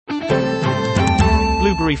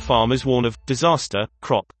blueberry farmers warn of disaster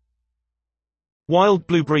crop. Wild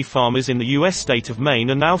blueberry farmers in the U.S. state of Maine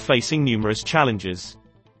are now facing numerous challenges.